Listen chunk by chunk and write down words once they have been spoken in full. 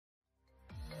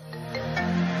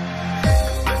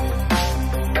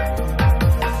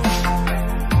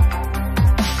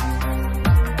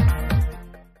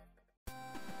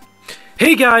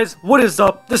Hey guys, what is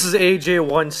up? This is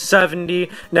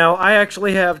AJ170. Now, I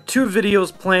actually have two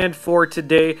videos planned for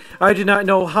today. I do not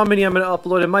know how many I'm going to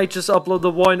upload. I might just upload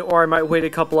the one, or I might wait a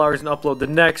couple hours and upload the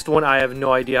next one. I have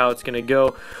no idea how it's going to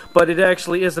go. But it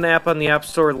actually is an app on the App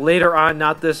Store later on,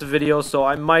 not this video, so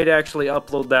I might actually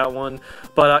upload that one.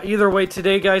 But either way,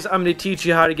 today, guys, I'm going to teach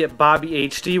you how to get Bobby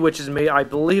HD, which is made, I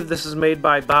believe this is made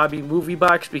by Bobby Movie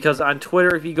Box, because on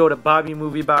Twitter, if you go to Bobby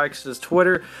Movie Box's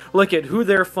Twitter, look at who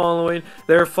they're following.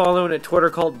 They're following a Twitter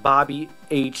called Bobby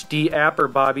HD app, or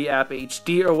Bobby App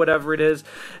HD, or whatever it is,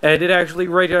 and it actually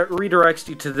redirects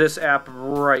you to this app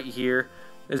right here,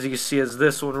 as you can see, as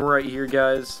this one right here,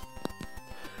 guys.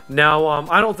 Now,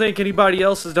 I don't think anybody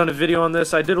else has done a video on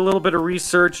this. I did a little bit of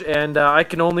research, and I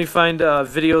can only find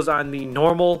videos on the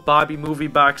normal Bobby Movie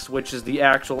Box, which is the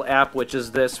actual app, which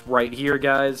is this right here,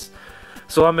 guys.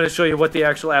 So I'm going to show you what the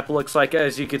actual app looks like.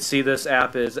 As you can see, this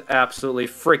app is absolutely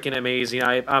freaking amazing.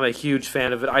 I'm a huge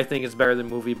fan of it. I think it's better than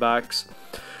Movie Box.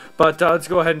 But let's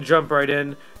go ahead and jump right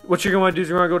in. What you're going to want to do is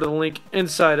you're going to go to the link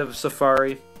inside of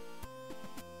Safari.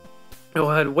 Go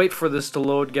ahead and wait for this to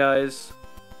load, guys.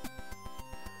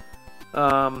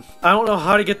 I don't know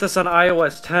how to get this on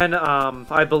iOS 10.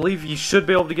 I believe you should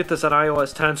be able to get this on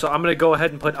iOS 10. So I'm going to go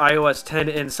ahead and put iOS 10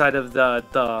 inside of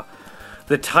the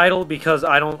title, because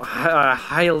I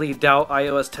highly doubt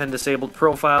iOS 10 disabled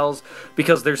profiles,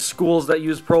 because there's schools that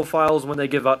use profiles when they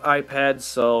give out iPads.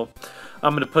 So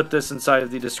I'm going to put this inside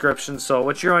of the description. So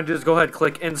what you're going to do is go ahead and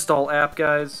click install app,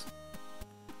 guys.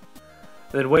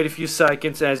 Then wait a few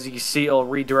seconds. As you can see, it'll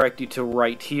redirect you to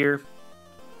right here.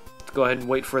 Go ahead and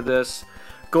wait for this.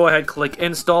 Go ahead, click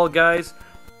install, guys.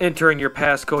 Enter in your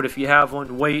passcode if you have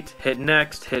one. Wait, hit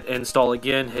next, hit install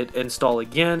again, hit install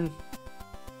again.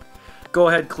 Go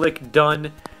ahead, click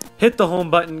done. Hit the home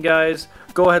button, guys.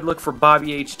 Go ahead, look for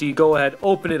Bobby HD. Go ahead,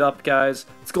 open it up, guys.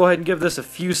 Let's go ahead and give this a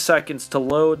few seconds to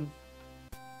load.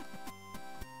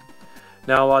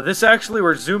 Now, this actually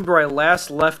resumed where I last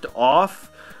left off,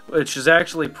 which is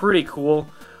actually pretty cool.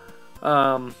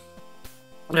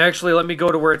 Actually, let me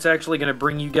go to where it's actually going to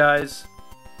bring you guys.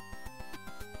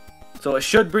 So it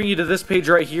should bring you to this page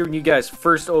right here when you guys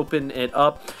first open it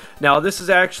up. Now, this is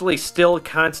actually still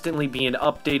constantly being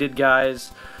updated,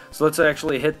 guys. So let's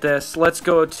actually hit this. Let's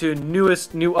go to new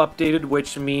updated,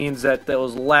 which means that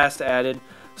was last added.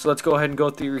 So let's go ahead and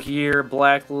go through here,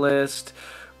 blacklist,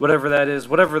 whatever that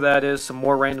is, some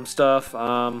more random stuff.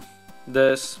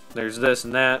 There's this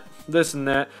and that, this and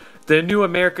that. The new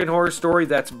American Horror Story,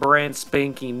 that's brand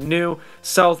spanking new.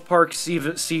 South Park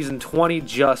Season 20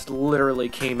 just literally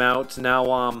came out.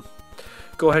 Now,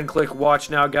 go ahead and click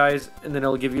watch now, guys, and then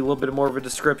it'll give you a little bit more of a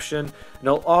description. And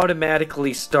it'll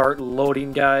automatically start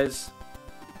loading, guys.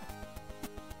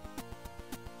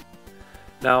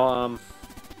 Now,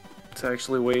 let's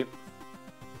actually wait.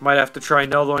 Might have to try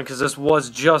another one, because this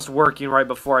was just working right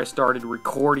before I started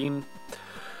recording.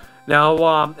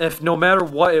 Now, if no matter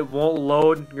what it won't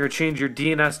load, you're going to change your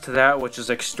DNS to that, which is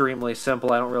extremely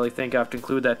simple. I don't really think I have to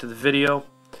include that to the video.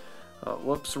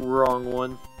 Whoops, wrong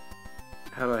one.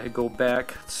 How do I go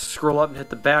back? Scroll up and hit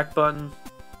the back button.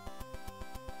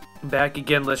 Back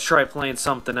again, let's try playing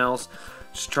something else.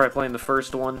 Just try playing the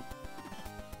first one.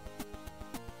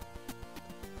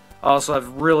 I also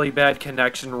have really bad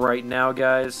connection right now,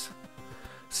 guys.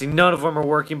 See, none of them are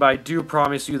working, but I do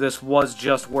promise you this was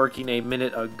just working a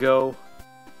minute ago.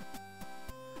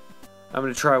 I'm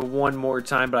going to try one more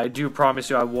time, but I do promise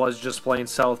you I was just playing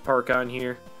South Park on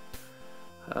here.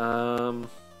 Let's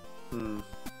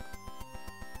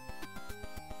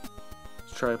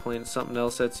try playing something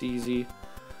else that's easy.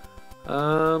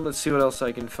 Let's see what else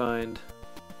I can find.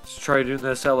 Let's try doing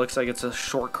this. That looks like it's a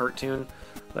short cartoon.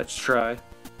 Let's try.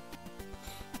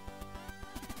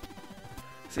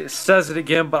 See, it says it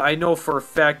again, but I know for a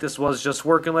fact this was just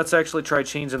working. Let's actually try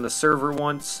changing the server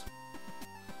once.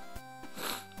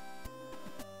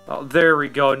 Oh, there we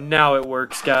go. Now it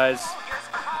works, guys.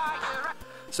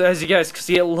 So as you guys can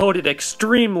see, it loaded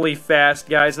extremely fast,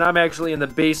 guys. And I'm actually in the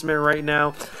basement right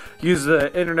now. Use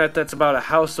the internet that's about a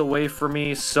house away from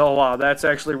me. So that's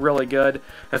actually really good.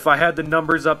 If I had the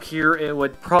numbers up here, it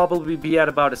would probably be at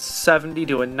about a 70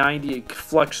 to a 90. It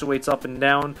fluctuates up and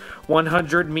down.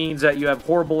 100 means that you have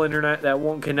horrible internet that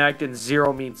won't connect, and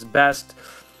 0 means best.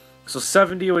 So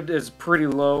 70 is pretty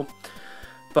low.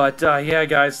 But yeah,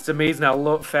 guys, it's amazing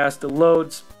how fast it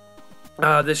loads.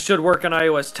 This should work on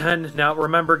iOS 10. Now,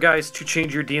 remember, guys, to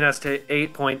change your DNS to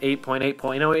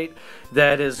 8.8.8.08.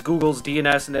 That is Google's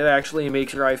DNS, and it actually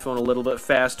makes your iPhone a little bit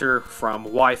faster from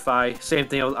Wi-Fi. Same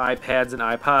thing with iPads and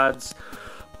iPods.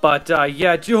 But,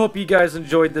 yeah, I do hope you guys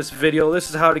enjoyed this video. This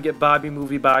is how to get Bobby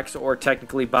Movie Box, or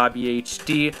technically Bobby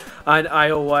HD, on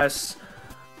iOS.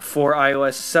 for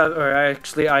iOS 7, or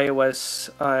actually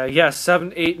iOS,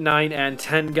 7, 8, 9, and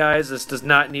 10, guys. This does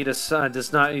not need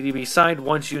to be signed.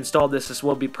 Once you install this, this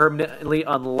will be permanently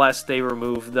unless they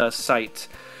remove the site.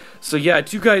 So yeah,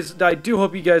 I do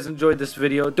hope you guys enjoyed this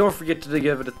video. Don't forget to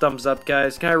give it a thumbs up,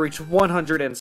 guys. Can I reach 100